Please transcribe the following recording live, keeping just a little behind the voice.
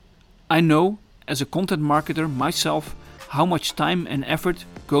I know, as a content marketer myself, how much time and effort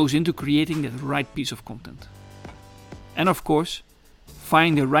goes into creating that right piece of content. And of course,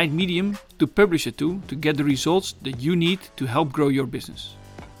 finding the right medium to publish it to get the results that you need to help grow your business.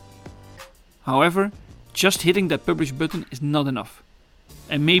 However, just hitting that publish button is not enough.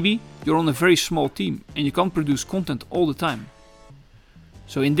 And maybe you're on a very small team and you can't produce content all the time.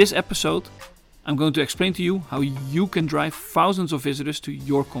 So in this episode, I'm going to explain to you how you can drive thousands of visitors to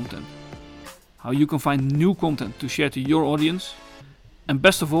your content, how you can find new content to share to your audience, and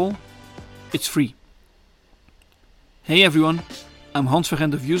best of all, it's free. Hey everyone, I'm Hans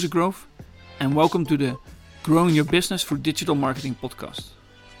Vergent of User Growth, and welcome to the Growing Your Business Through Digital Marketing podcast.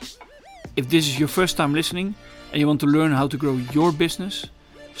 If this is your first time listening and you want to learn how to grow your business,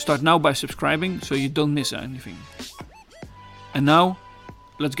 start now by subscribing so you don't miss anything. And now,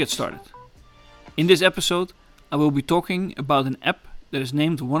 let's get started. In this episode, I will be talking about an app that is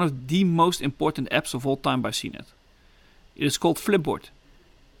named one of the most important apps of all time by CNET. It is called Flipboard,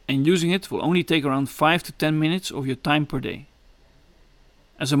 and using it will only take around 5 to 10 minutes of your time per day.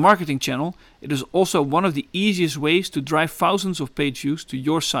 As a marketing channel, it is also one of the easiest ways to drive thousands of page views to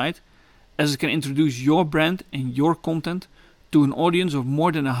your site, as it can introduce your brand and your content to an audience of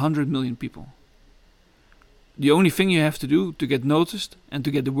more than 100 million people. The only thing you have to do to get noticed and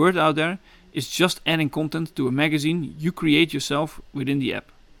to get the word out there is just adding content to a magazine you create yourself within the app.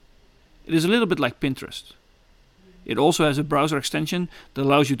 It is a little bit like Pinterest. It also has a browser extension that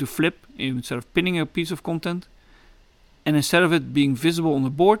allows you to flip instead of pinning a piece of content, and instead of it being visible on the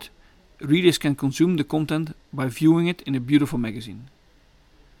board, readers can consume the content by viewing it in a beautiful magazine.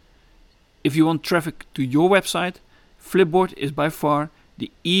 If you want traffic to your website, Flipboard is by far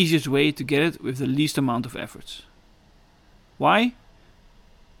the easiest way to get it with the least amount of efforts. Why?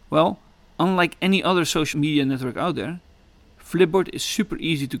 Well, unlike any other social media network out there, Flipboard is super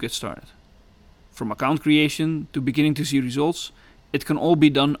easy to get started. From account creation to beginning to see results, it can all be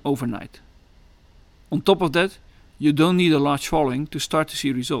done overnight. On top of that, you don't need a large following to start to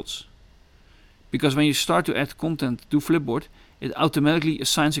see results. Because when you start to add content to Flipboard, it automatically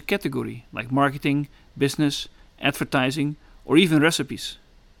assigns a category like marketing, business, advertising, or even recipes.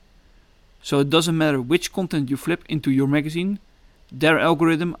 So it doesn't matter which content you flip into your magazine, their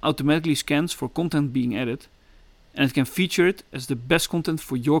algorithm automatically scans for content being added, and it can feature it as the best content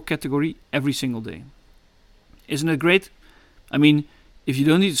for your category every single day. Isn't it great? I mean, if you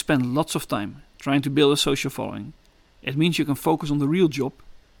don't need to spend lots of time trying to build a social following, it means you can focus on the real job,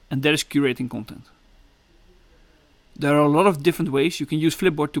 and that is curating content. There are a lot of different ways you can use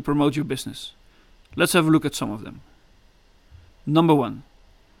Flipboard to promote your business. Let's have a look at some of them. Number 1.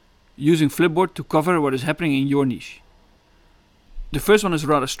 Using Flipboard to cover what is happening in your niche. The first one is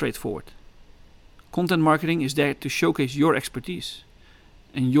rather straightforward. Content marketing is there to showcase your expertise.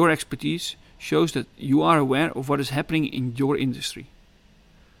 And your expertise shows that you are aware of what is happening in your industry.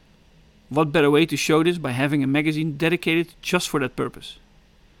 What better way to show this by having a magazine dedicated just for that purpose?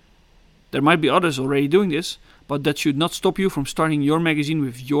 There might be others already doing this, but that should not stop you from starting your magazine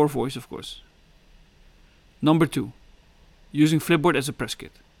with your voice, of course. Number 2. Using Flipboard as a press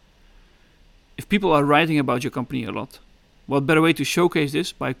kit. If people are writing about your company a lot, what better way to showcase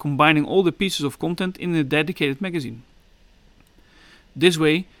this by combining all the pieces of content in a dedicated magazine? This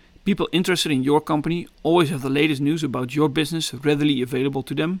way, people interested in your company always have the latest news about your business readily available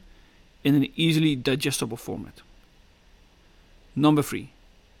to them in an easily digestible format. Number 3.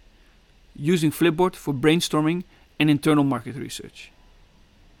 Using Flipboard for brainstorming and internal market research.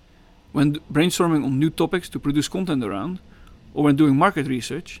 When brainstorming on new topics to produce content around, or when doing market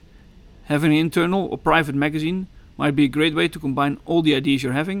research, having an internal or private magazine might be a great way to combine all the ideas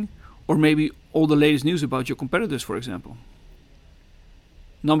you're having, or maybe all the latest news about your competitors, for example.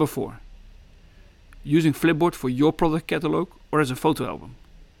 Number 4. Using Flipboard for your product catalog or as a photo album.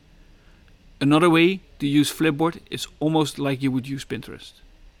 Another way to use Flipboard is almost like you would use Pinterest.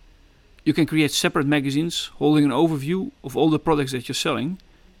 You can create separate magazines holding an overview of all the products that you're selling,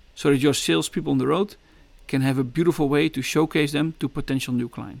 so that your salespeople on the road can have a beautiful way to showcase them to potential new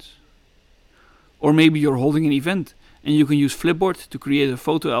clients. Or maybe you're holding an event and you can use Flipboard to create a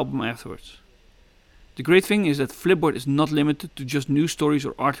photo album afterwards. The great thing is that Flipboard is not limited to just news stories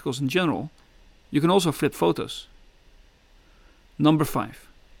or articles in general. You can also flip photos. Number 5.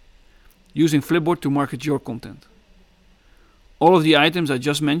 Using Flipboard to market your content. All of the items I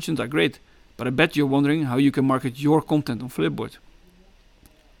just mentioned are great, but I bet you're wondering how you can market your content on Flipboard.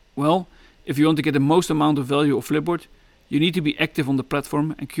 Well, if you want to get the most amount of value of Flipboard, you need to be active on the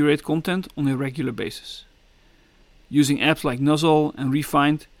platform and curate content on a regular basis. Using apps like Nuzzle and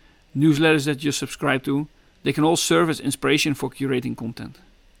Refined, newsletters that you subscribe to, they can all serve as inspiration for curating content.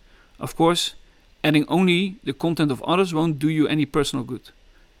 Of course, adding only the content of others won't do you any personal good.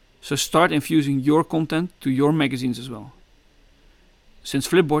 So start infusing your content to your magazines as well. Since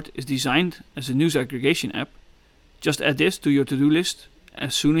Flipboard is designed as a news aggregation app, just add this to your to-do list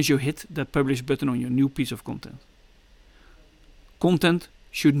as soon as you hit that publish button on your new piece of content. Content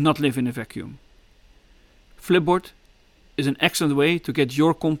should not live in a vacuum. Flipboard is an excellent way to get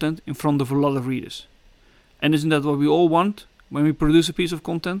your content in front of a lot of readers. And isn't that what we all want when we produce a piece of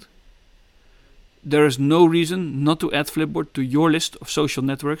content? There is no reason not to add Flipboard to your list of social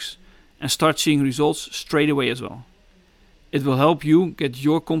networks and start seeing results straight away as well. It will help you get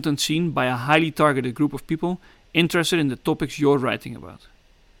your content seen by a highly targeted group of people interested in the topics you're writing about.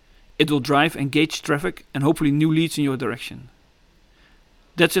 It will drive engaged traffic and hopefully new leads in your direction.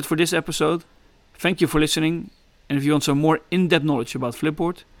 That's it for this episode. Thank you for listening, and if you want some more in-depth knowledge about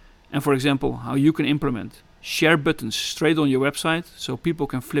Flipboard, and for example how you can implement share buttons straight on your website so people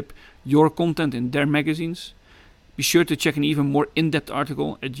can flip your content in their magazines, be sure to check an even more in-depth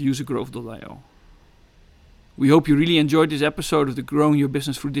article at usergrowth.io. We hope you really enjoyed this episode of the Growing Your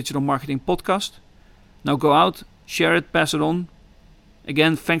Business Through Digital Marketing podcast. Now go out, share it, pass it on.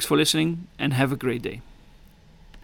 Again, thanks for listening and have a great day.